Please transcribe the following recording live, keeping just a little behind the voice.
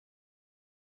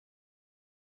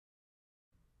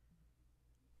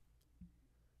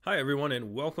Hi everyone,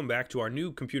 and welcome back to our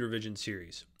new computer vision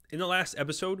series. In the last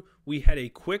episode, we had a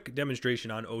quick demonstration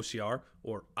on OCR,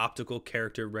 or optical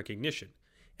character recognition.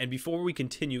 And before we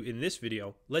continue in this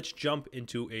video, let's jump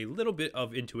into a little bit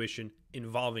of intuition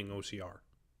involving OCR.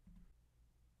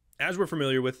 As we're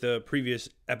familiar with the previous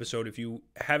episode, if you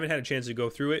haven't had a chance to go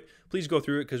through it, please go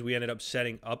through it because we ended up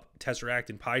setting up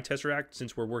Tesseract and PyTesseract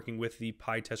since we're working with the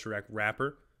PyTesseract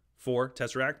wrapper for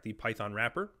Tesseract, the Python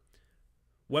wrapper.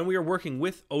 When we are working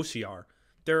with OCR,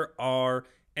 there are,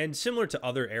 and similar to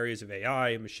other areas of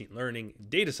AI, machine learning,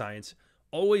 data science,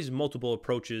 always multiple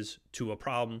approaches to a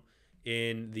problem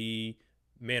in the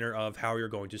manner of how you're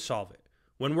going to solve it.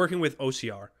 When working with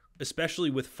OCR, especially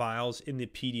with files in the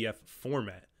PDF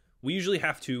format, we usually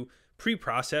have to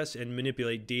pre-process and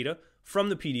manipulate data from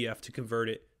the PDF to convert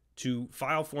it to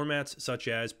file formats such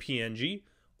as PNG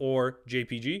or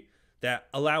JPG that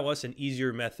allow us an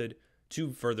easier method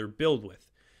to further build with.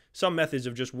 Some methods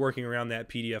of just working around that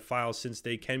PDF file, since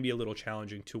they can be a little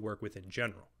challenging to work with in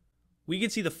general. We can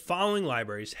see the following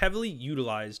libraries heavily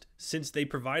utilized since they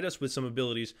provide us with some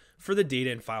abilities for the data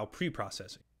and file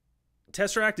pre-processing.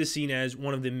 Tesseract is seen as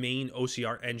one of the main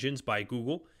OCR engines by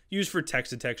Google, used for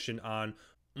text detection on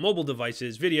mobile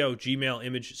devices, video, Gmail,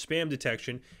 image, spam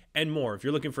detection, and more. If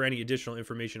you're looking for any additional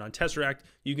information on Tesseract,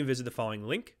 you can visit the following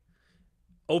link.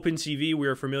 OpenCV we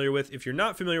are familiar with. If you're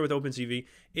not familiar with OpenCV,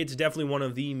 it's definitely one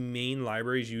of the main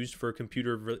libraries used for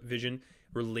computer vision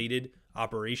related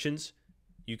operations.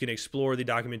 You can explore the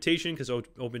documentation because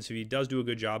OpenCV does do a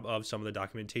good job of some of the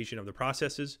documentation of the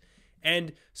processes.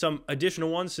 And some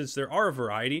additional ones, since there are a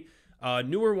variety.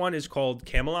 Newer one is called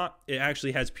Camelot. It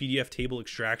actually has PDF table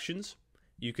extractions.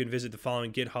 You can visit the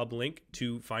following GitHub link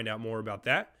to find out more about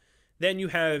that. Then you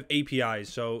have APIs,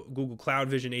 so Google Cloud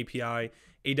Vision API,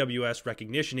 AWS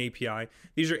Recognition API.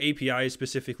 These are APIs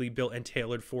specifically built and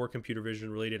tailored for computer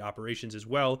vision related operations as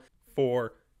well.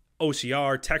 For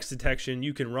OCR, text detection,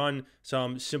 you can run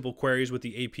some simple queries with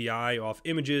the API off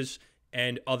images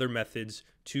and other methods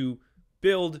to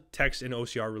build text and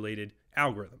OCR related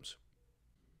algorithms.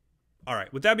 All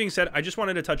right, with that being said, I just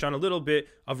wanted to touch on a little bit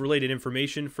of related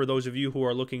information for those of you who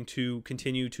are looking to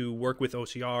continue to work with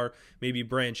OCR, maybe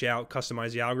branch out,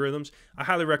 customize the algorithms. I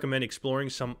highly recommend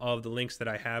exploring some of the links that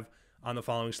I have on the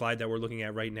following slide that we're looking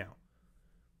at right now.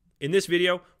 In this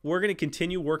video, we're going to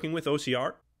continue working with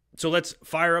OCR. So let's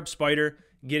fire up Spyder,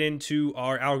 get into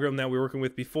our algorithm that we were working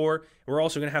with before. We're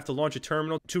also going to have to launch a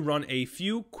terminal to run a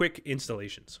few quick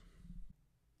installations.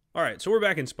 All right, so we're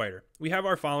back in Spyder. We have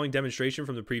our following demonstration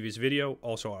from the previous video,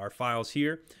 also our files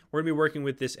here. We're going to be working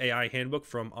with this AI handbook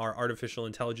from our Artificial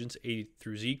Intelligence A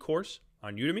through Z course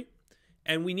on Udemy.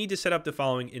 And we need to set up the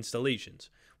following installations.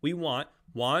 We want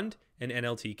WAND and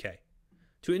NLTK.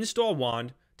 To install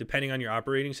WAND, depending on your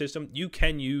operating system, you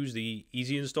can use the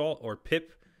easy install or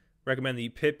pip. Recommend the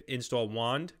pip install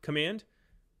WAND command.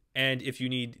 And if you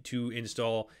need to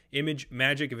install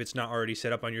ImageMagick, if it's not already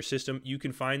set up on your system, you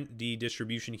can find the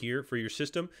distribution here for your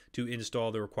system to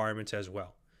install the requirements as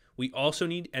well. We also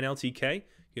need NLTK. You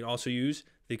can also use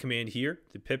the command here,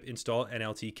 the pip install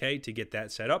NLTK, to get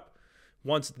that set up.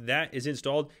 Once that is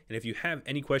installed, and if you have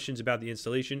any questions about the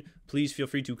installation, please feel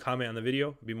free to comment on the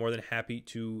video. I'd be more than happy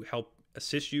to help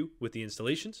assist you with the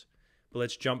installations. But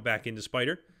let's jump back into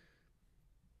Spyder.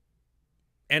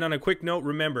 And on a quick note,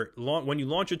 remember, when you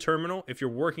launch a terminal, if you're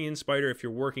working in Spyder, if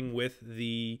you're working with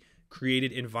the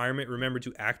created environment, remember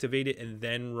to activate it and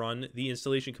then run the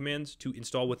installation commands to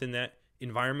install within that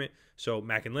environment. So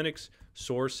Mac and Linux,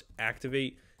 source,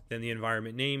 activate, then the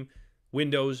environment name.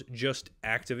 Windows, just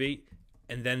activate,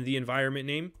 and then the environment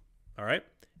name. All right.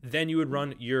 Then you would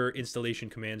run your installation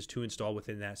commands to install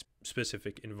within that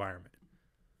specific environment.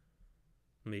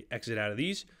 Let me exit out of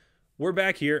these. We're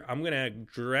back here. I'm going to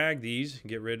drag these,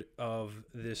 get rid of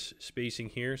this spacing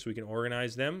here so we can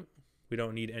organize them. We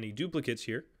don't need any duplicates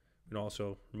here. We can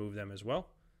also remove them as well.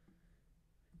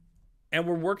 And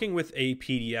we're working with a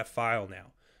PDF file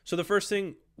now. So the first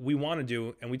thing we want to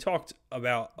do, and we talked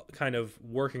about kind of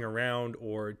working around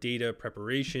or data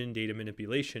preparation, data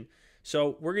manipulation.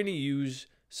 So we're going to use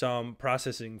some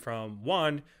processing from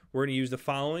WAND. We're going to use the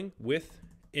following with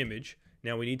image.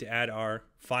 Now we need to add our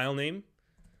file name.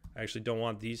 I actually don't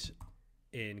want these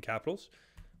in capitals.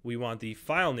 We want the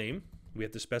file name. We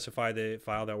have to specify the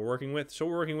file that we're working with. So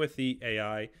we're working with the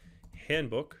AI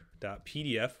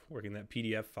handbook.pdf, working that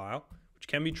PDF file, which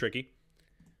can be tricky.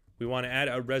 We want to add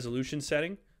a resolution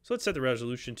setting. So let's set the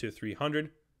resolution to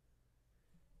 300.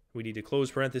 We need to close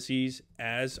parentheses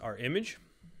as our image.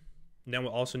 Now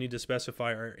we'll also need to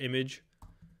specify our image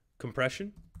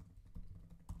compression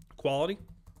quality.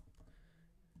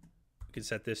 We can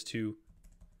set this to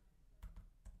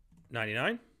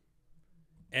 99.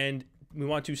 and we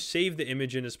want to save the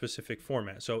image in a specific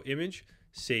format. So image,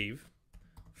 save,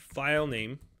 file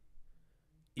name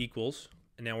equals,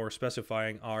 and now we're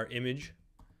specifying our image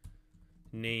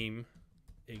name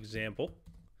example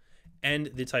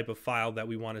and the type of file that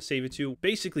we want to save it to.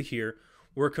 Basically here,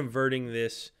 we're converting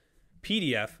this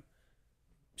PDF,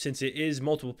 since it is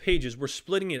multiple pages, we're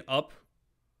splitting it up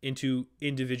into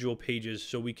individual pages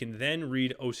so we can then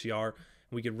read OCR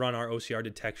and we can run our OCR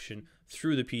detection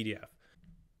through the PDF.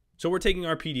 So we're taking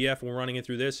our PDF and we're running it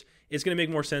through this. It's going to make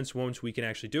more sense once we can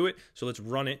actually do it. So let's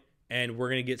run it and we're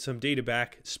going to get some data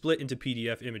back split into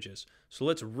PDF images. So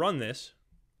let's run this.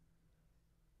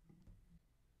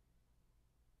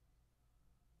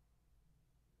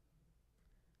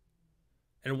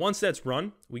 And once that's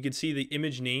run, we can see the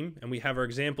image name and we have our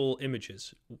example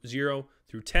images 0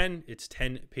 through 10. It's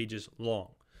 10 pages long.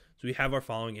 So we have our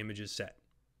following images set.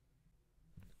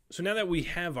 So now that we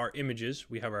have our images,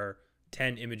 we have our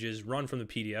 10 images run from the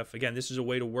PDF. Again, this is a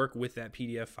way to work with that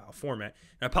PDF file format.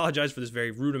 And I apologize for this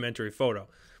very rudimentary photo,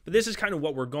 but this is kind of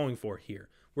what we're going for here.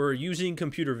 We're using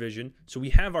computer vision. So we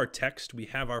have our text, we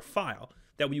have our file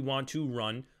that we want to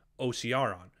run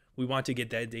OCR on. We want to get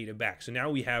that data back. So now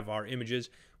we have our images.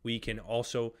 We can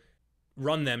also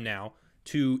run them now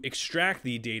to extract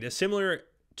the data similar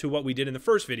to what we did in the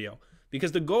first video,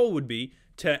 because the goal would be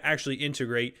to actually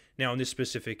integrate, now in this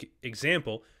specific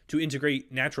example, to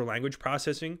integrate natural language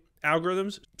processing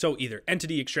algorithms. So either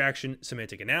entity extraction,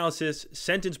 semantic analysis,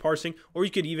 sentence parsing, or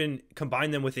you could even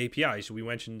combine them with APIs. So we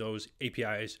mentioned those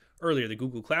APIs earlier, the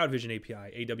Google Cloud Vision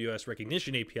API, AWS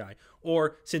Recognition API,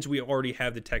 or since we already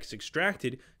have the text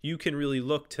extracted, you can really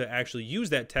look to actually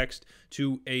use that text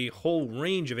to a whole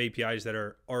range of APIs that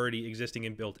are already existing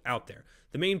and built out there.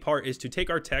 The main part is to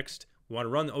take our text, we want to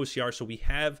run the OCR so we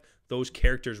have those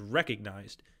characters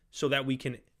recognized so that we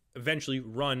can eventually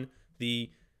run the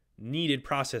needed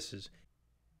processes.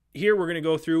 Here we're going to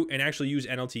go through and actually use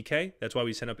NLTK. That's why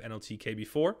we set up NLTK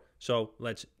before. So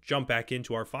let's jump back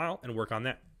into our file and work on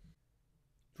that.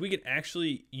 We can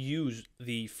actually use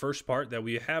the first part that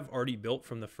we have already built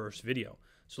from the first video.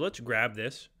 So let's grab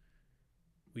this.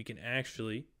 We can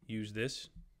actually use this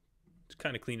to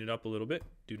kind of clean it up a little bit.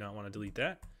 Do not want to delete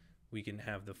that. We can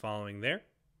have the following there.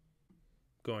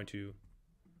 Going to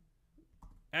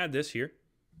add this here.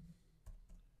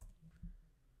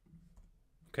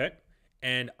 Okay,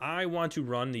 and I want to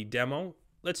run the demo.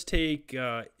 Let's take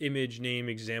image name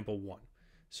example 1.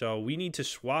 So we need to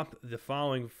swap the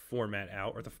following format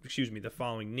out, or the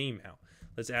following name out.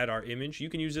 Let's add our image. You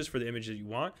can use this for the image that you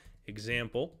want.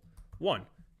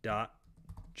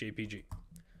 Example1.jpg.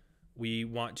 We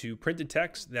want to print the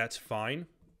text. That's fine.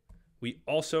 We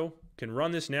also can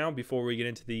run this now before we get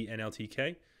into the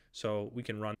NLTK. So we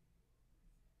can run.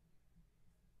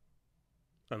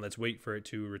 And let's wait for it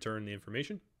to return the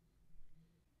information.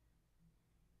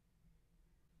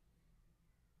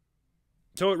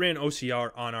 So it ran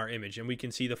OCR on our image, and we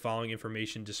can see the following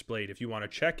information displayed. If you want to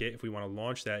check it, if we want to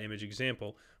launch that image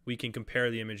example, we can compare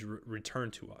the image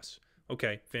returned to us.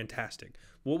 Okay, fantastic.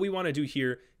 What we want to do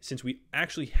here, since we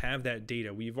actually have that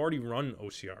data, we've already run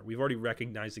OCR, we've already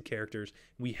recognized the characters,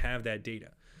 we have that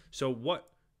data. So what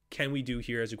can we do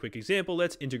here as a quick example?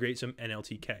 Let's integrate some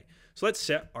NLTK. So let's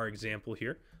set our example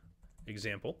here,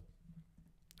 example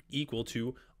equal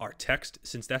to our text.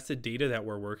 Since that's the data that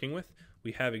we're working with,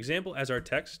 we have example as our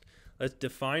text. Let's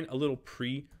define a little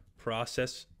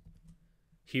pre-process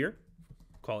here.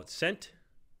 Call it sent.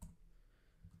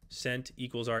 Sent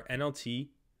equals our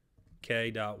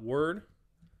NLTK.word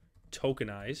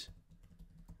tokenize,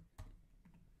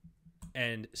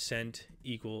 and sent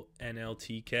equal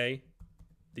NLTK,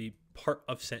 the part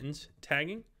of sentence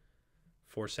tagging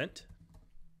for sent.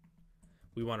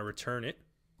 We want to return it.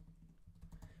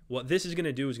 What this is going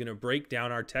to do is going to break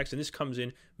down our text, and this comes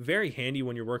in very handy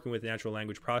when you're working with natural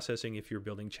language processing, if you're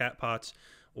building chatbots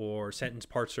or sentence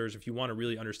parsers, if you want to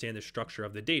really understand the structure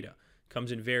of the data. It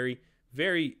comes in very,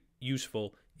 very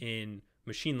useful in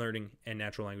machine learning and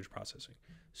natural language processing.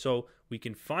 So we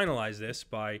can finalize this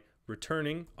by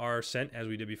returning our sent as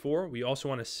we did before. We also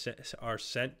want to set our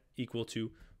sent equal to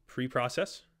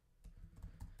pre-process.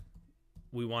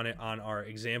 We want it on our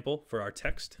example for our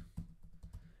text.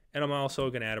 And I'm also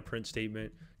going to add a print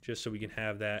statement just so we can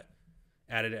have that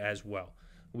added as well.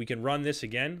 We can run this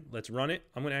again. Let's run it.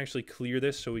 I'm going to actually clear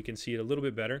this so we can see it a little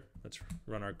bit better. Let's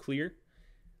run our clear.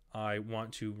 I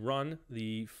want to run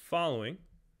the following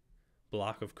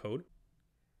block of code.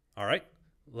 All right,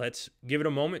 let's give it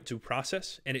a moment to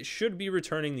process, and it should be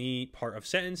returning the part of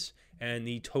sentence and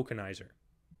the tokenizer.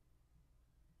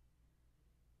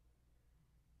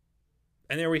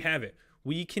 And there we have it.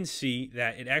 we can see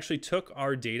that it actually took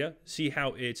our data, see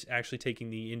how it's actually taking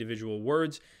the individual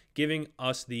words, giving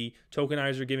us the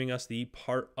tokenizer, giving us the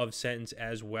part of sentence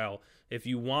as well. If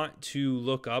you want to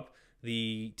look up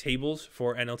the tables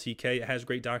for NLTK, it has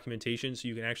great documentation, so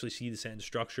you can actually see the sentence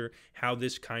structure, how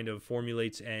this kind of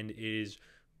formulates and is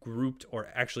grouped, or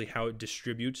actually how it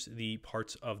distributes the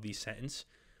parts of the sentence.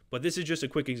 But this is just a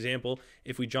quick example.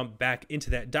 If we jump back into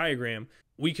that diagram,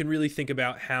 we can really think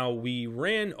about how we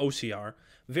ran OCR,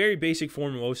 very basic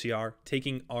form of OCR,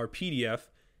 taking our PDF,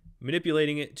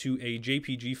 manipulating it to a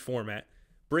JPG format,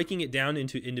 breaking it down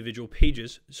into individual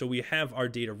pages so we have our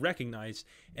data recognized,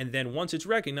 and then once it's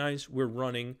recognized, we're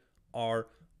running our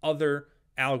other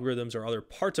algorithms or other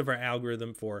parts of our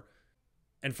algorithm for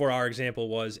our example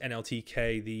was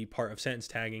NLTK, the part of sentence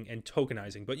tagging and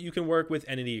tokenizing. But you can work with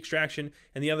entity extraction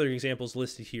and the other examples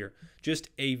listed here. Just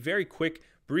a very quick,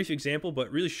 brief example,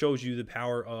 but really shows you the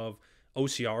power of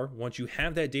OCR. Once you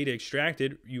have that data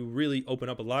extracted, you really open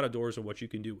up a lot of doors of what you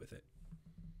can do with it.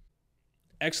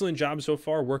 Excellent job so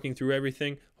far working through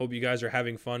everything. Hope you guys are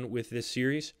having fun with this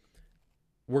series.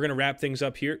 We're going to wrap things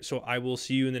up here, so I will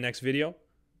see you in the next video.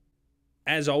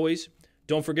 As always,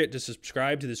 don't forget to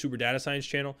subscribe to the Super Data Science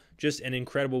channel. Just an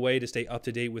incredible way to stay up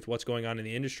to date with what's going on in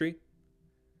the industry.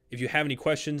 If you have any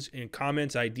questions and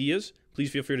comments, ideas, please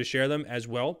feel free to share them as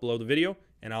well below the video,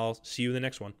 and I'll see you in the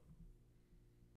next one.